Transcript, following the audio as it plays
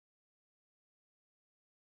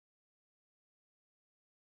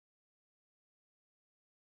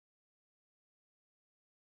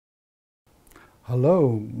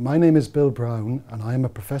Hello, my name is Bill Browne and I am a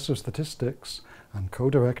Professor of Statistics and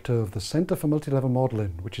Co-Director of the Centre for Multi-Level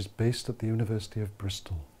Modelling, which is based at the University of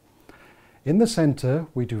Bristol. In the centre,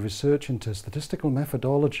 we do research into statistical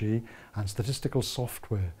methodology and statistical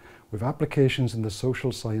software with applications in the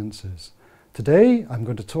social sciences. Today, I'm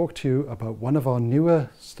going to talk to you about one of our newer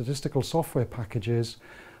statistical software packages,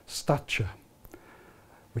 StatJR,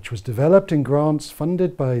 which was developed in grants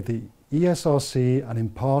funded by the ESRC and in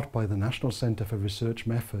part by the National Centre for Research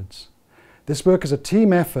Methods. This work is a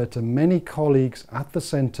team effort and many colleagues at the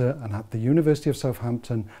centre and at the University of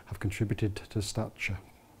Southampton have contributed to StatJR.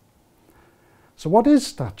 So what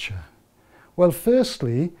is StatJR? Well,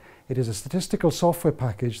 firstly, it is a statistical software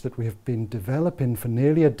package that we have been developing for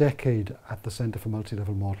nearly a decade at the Centre for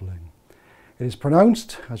Multi-Level Modelling. It is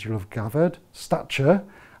pronounced, as you'll have gathered, StatJR,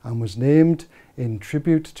 and was named in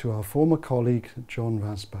tribute to our former colleague John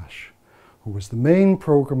Rasbash, who was the main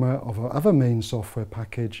programmer of our other main software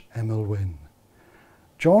package, MLWin.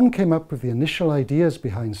 John came up with the initial ideas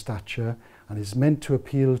behind StatJR and is meant to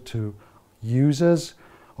appeal to users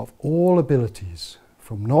of all abilities,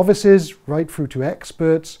 from novices right through to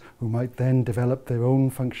experts who might then develop their own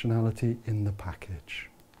functionality in the package.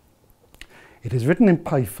 It is written in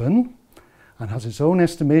Python and has its own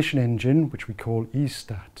estimation engine, which we call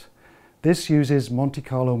eStat. This uses Monte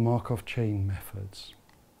Carlo Markov chain methods.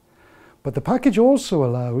 But the package also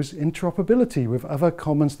allows interoperability with other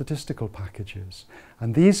common statistical packages,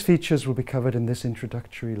 and these features will be covered in this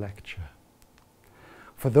introductory lecture.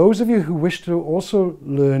 For those of you who wish to also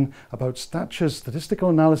learn about StatJR's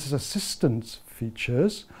statistical analysis assistance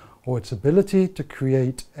features or its ability to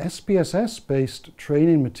create SPSS-based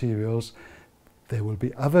training materials, there will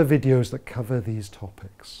be other videos that cover these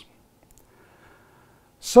topics.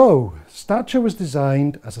 So, StatJR was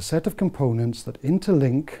designed as a set of components that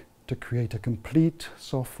interlink to create a complete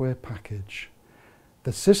software package.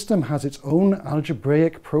 The system has its own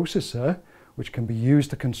algebraic processor, which can be used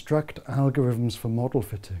to construct algorithms for model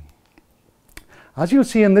fitting. As you'll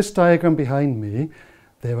see in this diagram behind me,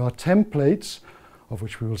 there are templates, of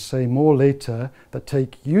which we will say more later, that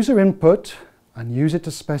take user input and use it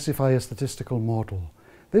to specify a statistical model.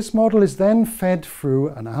 This model is then fed through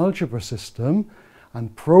an algebra system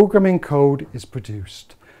and programming code is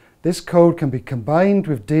produced. This code can be combined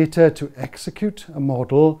with data to execute a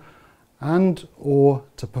model and/or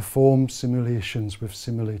to perform simulations with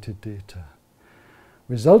simulated data.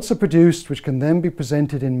 Results are produced which can then be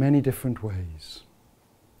presented in many different ways.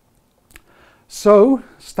 So,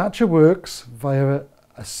 StatJR works via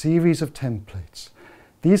a series of templates.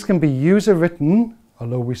 These can be user-written,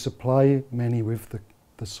 although we supply many with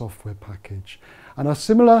the software package, and are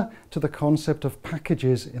similar to the concept of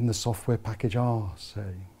packages in the software package R,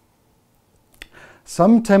 say.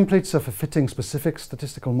 Some templates are for fitting specific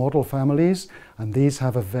statistical model families, and these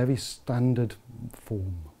have a very standard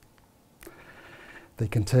form. They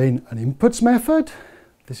contain an inputs method.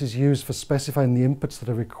 This is used for specifying the inputs that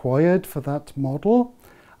are required for that model,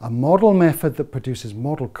 a model method that produces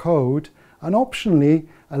model code, and optionally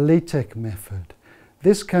a LaTeX method.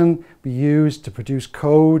 This can be used to produce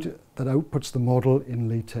code that outputs the model in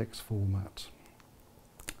LaTeX format.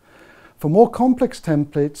 For more complex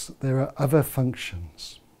templates, there are other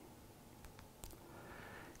functions.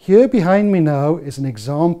 Here behind me now is an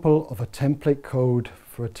example of a template code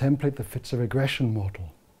for a template that fits a regression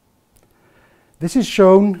model. This is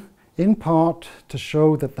shown in part to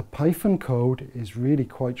show that the Python code is really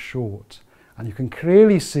quite short, and you can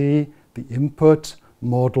clearly see the input,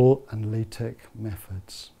 model, and LaTeX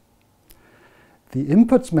methods. The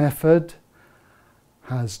inputs method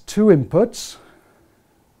has two inputs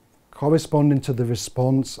corresponding to the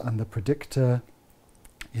response and the predictor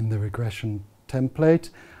in the regression template,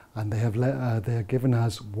 and they are given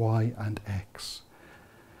as y and x.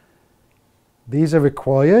 These are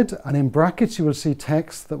required, and in brackets you will see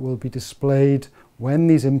text that will be displayed when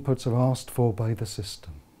these inputs are asked for by the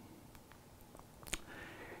system.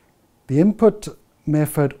 The input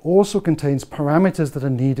method also contains parameters that are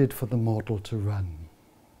needed for the model to run.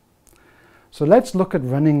 So let's look at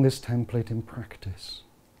running this template in practice.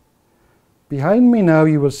 Behind me now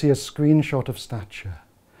you will see a screenshot of StatJR.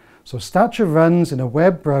 So StatJR runs in a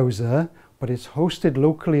web browser, but it's hosted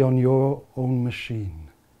locally on your own machine.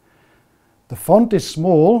 The font is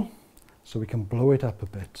small, so we can blow it up a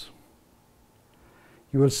bit.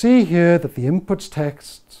 You will see here that the inputs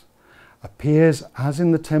text appears as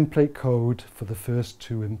in the template code for the first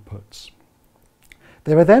two inputs.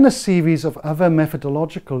 There are then a series of other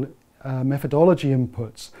methodology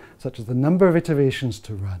inputs, such as the number of iterations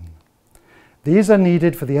to run. These are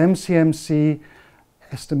needed for the MCMC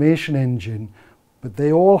estimation engine, but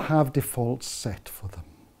they all have defaults set for them.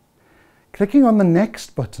 Clicking on the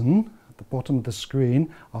Next button at the bottom of the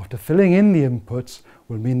screen after filling in the inputs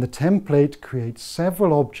will mean the template creates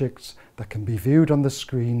several objects that can be viewed on the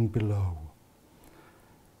screen below.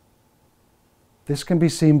 This can be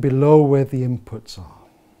seen below where the inputs are.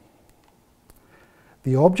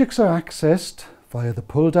 The objects are accessed via the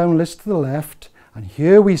pull-down list to the left, and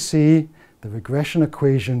here we see the regression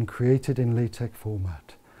equation created in LaTeX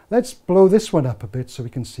format. Let's blow this one up a bit so we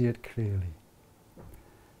can see it clearly.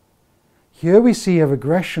 Here we see a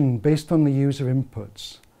regression based on the user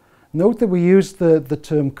inputs. Note that we use the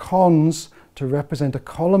term cons to represent a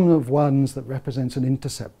column of ones that represents an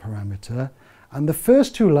intercept parameter, and the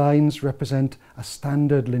first two lines represent a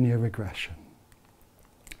standard linear regression.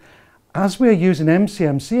 As we are using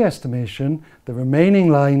MCMC estimation, the remaining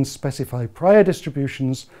lines specify prior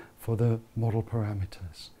distributions for the model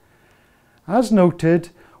parameters. As noted,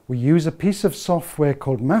 we use a piece of software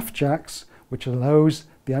called MathJax, which allows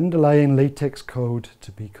the underlying LaTeX code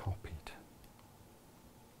to be copied.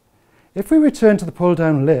 If we return to the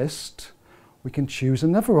pull-down list, we can choose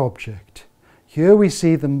another object. Here we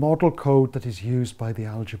see the model code that is used by the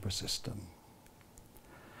algebra system.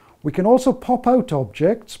 We can also pop out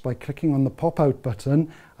objects by clicking on the pop out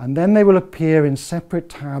button, and then they will appear in separate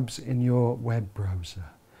tabs in your web browser.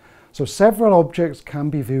 So several objects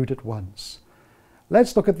can be viewed at once.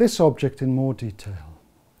 Let's look at this object in more detail.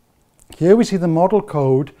 Here we see the model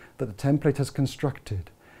code that the template has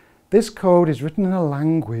constructed. This code is written in a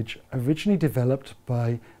language originally developed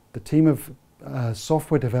by the team of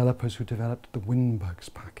software developers who developed the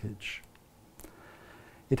WinBugs package.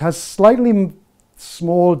 It has slightly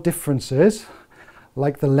small differences,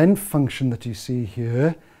 like the length function that you see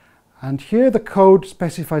here, and here the code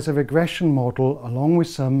specifies a regression model along with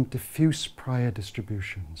some diffuse prior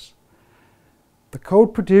distributions. The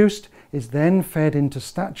code produced is then fed into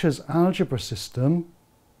StatJR's algebra system,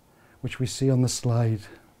 which we see on the slide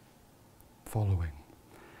following.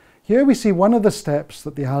 Here we see one of the steps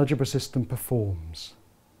that the algebra system performs.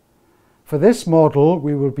 For this model,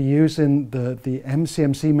 we will be using the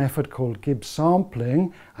MCMC method called Gibbs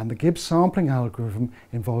sampling, and the Gibbs sampling algorithm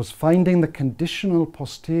involves finding the conditional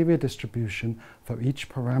posterior distribution for each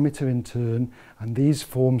parameter in turn, and these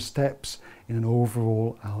form steps in an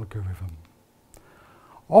overall algorithm.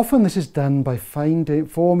 Often this is done by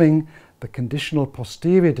forming the conditional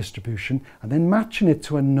posterior distribution and then matching it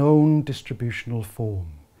to a known distributional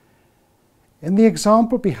form. In the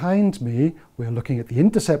example behind me, we're looking at the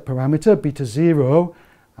intercept parameter, beta 0,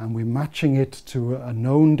 and we're matching it to a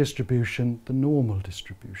known distribution, the normal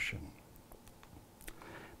distribution.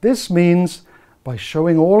 This means by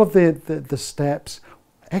showing all of the steps,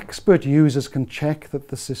 expert users can check that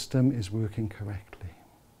the system is working correctly.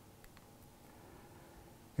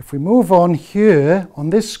 If we move on here, on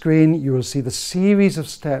this screen, you will see the series of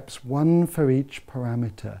steps, one for each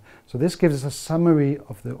parameter. So this gives us a summary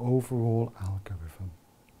of the overall algorithm.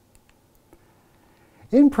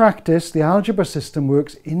 In practice, the algebra system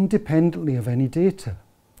works independently of any data.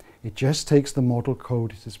 It just takes the model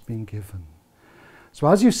code it has been given. So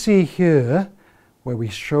as you see here, where we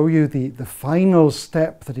show you the final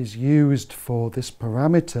step that is used for this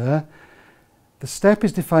parameter, the step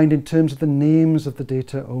is defined in terms of the names of the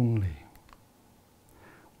data only.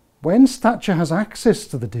 When StatJR has access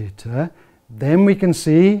to the data, then we can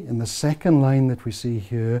see in the second line that we see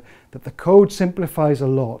here that the code simplifies a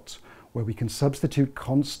lot, where we can substitute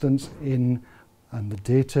constants in and the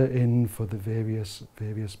data in for the various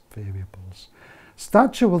variables.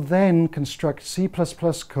 StatJR will then construct C++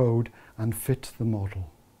 code and fit the model.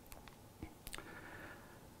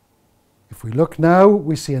 If we look now,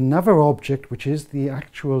 we see another object, which is the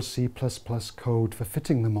actual C++ code for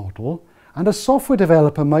fitting the model, and a software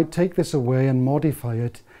developer might take this away and modify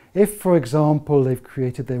it if, for example, they've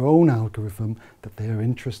created their own algorithm that they are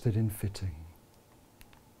interested in fitting.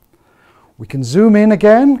 We can zoom in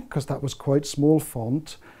again, because that was quite small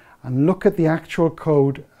font, and look at the actual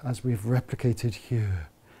code as we've replicated here.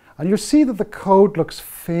 And you'll see that the code looks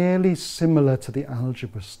fairly similar to the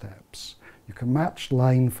algebra steps. You can match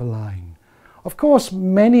line for line. Of course,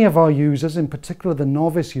 many of our users, in particular the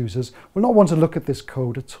novice users, will not want to look at this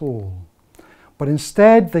code at all. But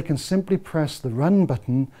instead, they can simply press the Run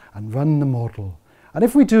button and run the model. And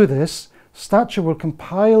if we do this, StatJR will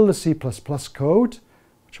compile the C++ code,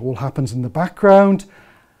 which all happens in the background,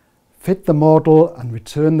 fit the model, and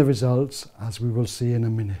return the results, as we will see in a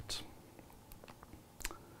minute.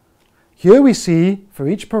 Here we see, for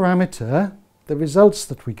each parameter, the results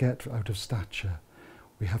that we get out of StatJR.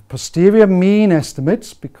 We have posterior mean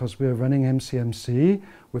estimates because we are running MCMC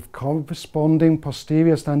with corresponding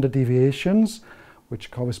posterior standard deviations. which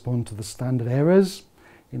correspond to the standard errors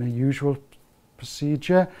in a usual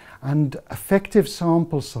procedure, and effective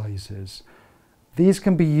sample sizes. These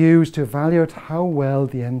can be used to evaluate how well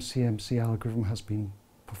the MCMC algorithm has been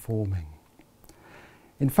performing.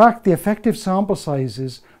 In fact, the effective sample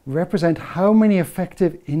sizes represent how many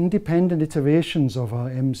effective independent iterations of our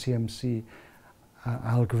MCMC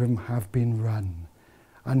algorithm have been run.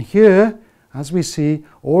 And here, as we see,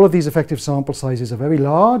 all of these effective sample sizes are very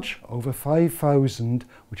large, over 5,000,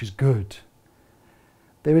 which is good.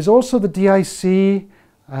 There is also the DIC,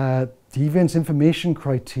 Deviance Information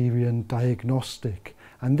Criterion diagnostic,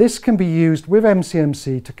 and this can be used with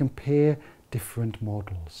MCMC to compare different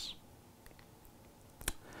models.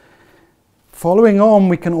 Following on,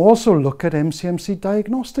 we can also look at MCMC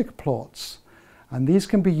diagnostic plots, and these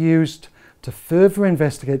can be used to further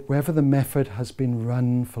investigate whether the method has been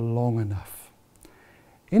run for long enough.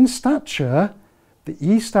 In StatJR, the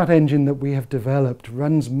eStat engine that we have developed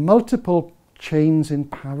runs multiple chains in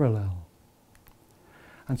parallel.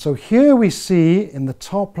 And so here we see in the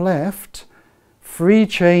top left 3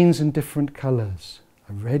 chains in different colours: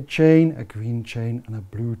 a red chain, a green chain, and a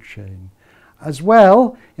blue chain. As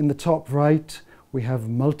well, in the top right, we have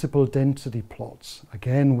multiple density plots,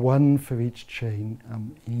 again one for each chain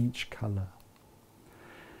in each colour.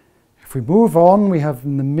 If we move on, we have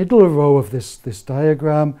in the middle row of this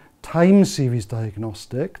diagram time series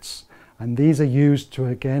diagnostics, and these are used to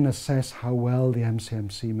again assess how well the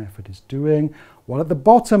MCMC method is doing. While at the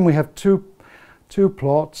bottom we have two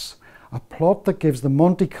plots, a plot that gives the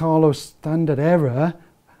Monte Carlo standard error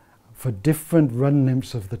for different run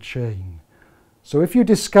lengths of the chain. So if you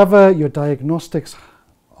discover your diagnostics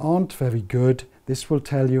aren't very good, this will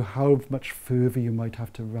tell you how much further you might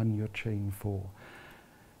have to run your chain for.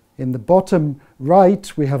 In the bottom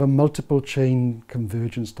right, we have a multiple chain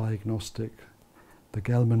convergence diagnostic, the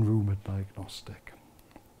Gelman-Rumer diagnostic.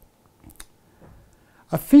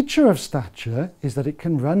 A feature of StatJR is that it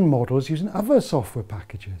can run models using other software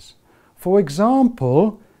packages. For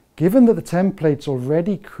example, given that the templates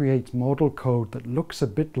already create model code that looks a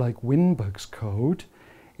bit like Winbug's code,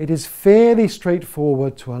 it is fairly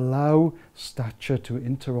straightforward to allow StatJR to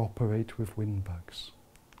interoperate with Winbug's.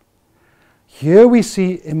 Here we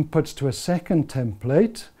see inputs to a second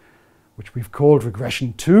template, which we've called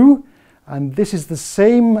regression 2, and this is the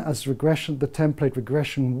same as the template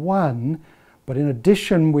regression 1, but in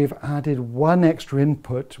addition we've added one extra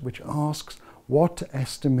input which asks what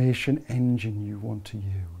estimation engine you want to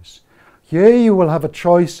use. Here you will have a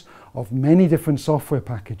choice of many different software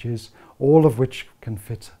packages, all of which can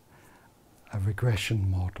fit a regression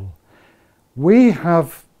model. We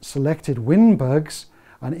have selected Winbug's,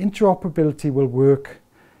 and interoperability will work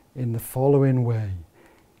in the following way.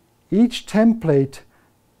 Each template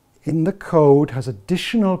in the code has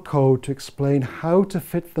additional code to explain how to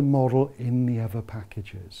fit the model in the other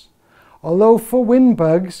packages. Although for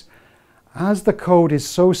Winbug's, as the code is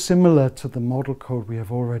so similar to the model code we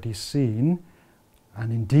have already seen,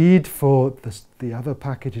 and indeed for the other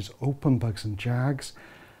packages, OpenBugs and JAGs,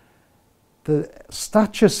 the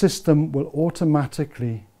StatJR system will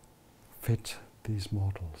automatically fit these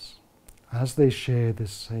models as they share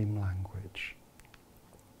this same language.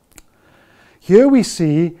 Here we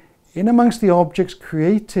see, in amongst the objects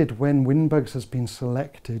created when Winbug's has been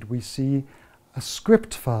selected, we see a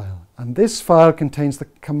script file, and this file contains the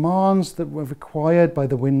commands that were required by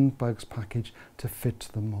the Winbug's package to fit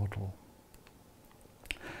the model.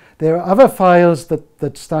 There are other files that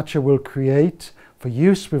StatJR will create for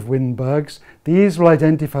use with Winbug's. These will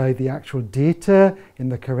identify the actual data in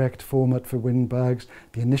the correct format for Winbug's,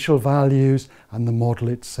 the initial values, and the model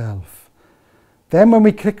itself. Then when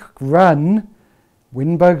we click Run,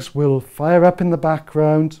 Winbug's will fire up in the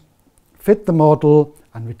background, fit the model,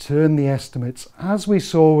 and return the estimates as we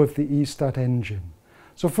saw with the eStat engine.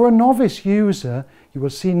 So for a novice user, you will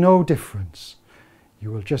see no difference.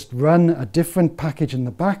 You will just run a different package in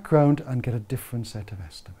the background and get a different set of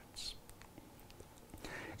estimates.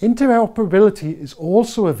 Interoperability is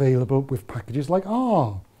also available with packages like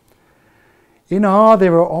R. In R,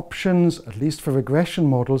 there are options, at least for regression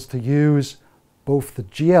models, to use both the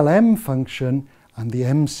GLM function and the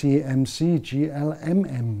MCMC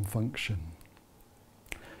GLMM function.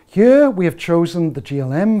 Here we have chosen the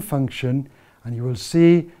GLM function, and you will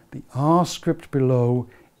see the R script below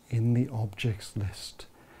in the objects list.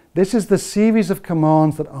 This is the series of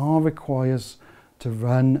commands that R requires to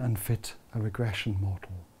run and fit a regression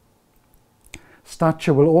model.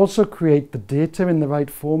 StatJR will also create the data in the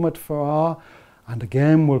right format for R, and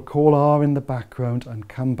again we'll call R in the background and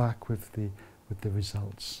come back with the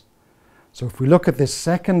results. So if we look at this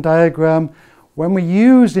second diagram, when we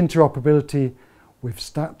use interoperability, with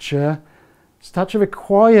StatJR, StatJR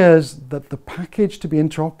requires that the package to be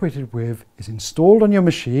interoperated with is installed on your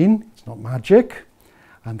machine, it's not magic,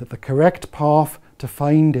 and that the correct path to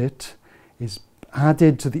find it is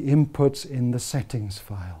added to the inputs in the settings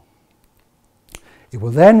file. It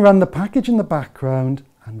will then run the package in the background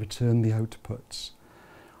and return the outputs.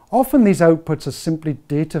 Often these outputs are simply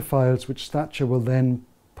data files which StatJR will then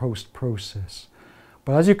post-process.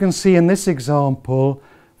 But as you can see in this example,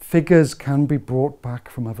 figures can be brought back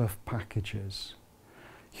from other packages.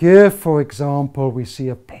 Here, for example, we see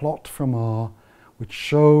a plot from R which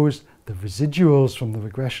shows the residuals from the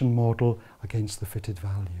regression model against the fitted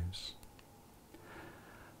values.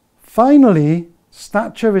 Finally,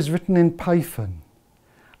 StatJR is written in Python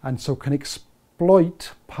and so can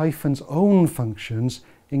exploit Python's own functions,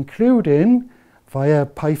 including via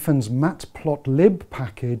Python's matplotlib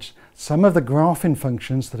package, some of the graphing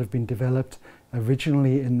functions that have been developed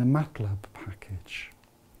originally in the MATLAB package.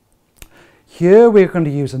 Here we're going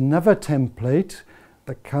to use another template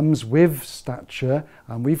that comes with StatJR,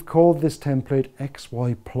 and we've called this template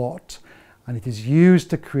XYPlot, and it is used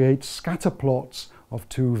to create scatter plots of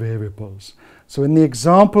two variables. So in the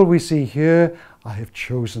example we see here, I have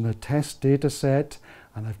chosen a test data set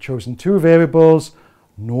and I've chosen two variables,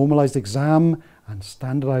 normalized exam and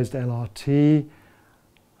standardized LRT,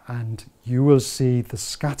 and you will see the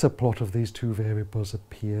scatter plot of these two variables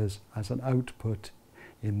appears as an output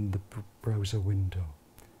in the browser window.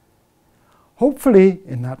 Hopefully,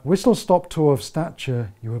 in that whistle-stop tour of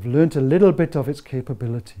StatJR, you have learnt a little bit of its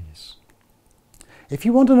capabilities. If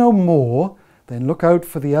you want to know more, then look out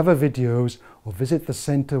for the other videos or visit the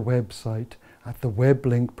Centre website at the web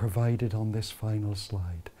link provided on this final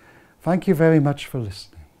slide. Thank you very much for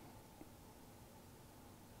listening.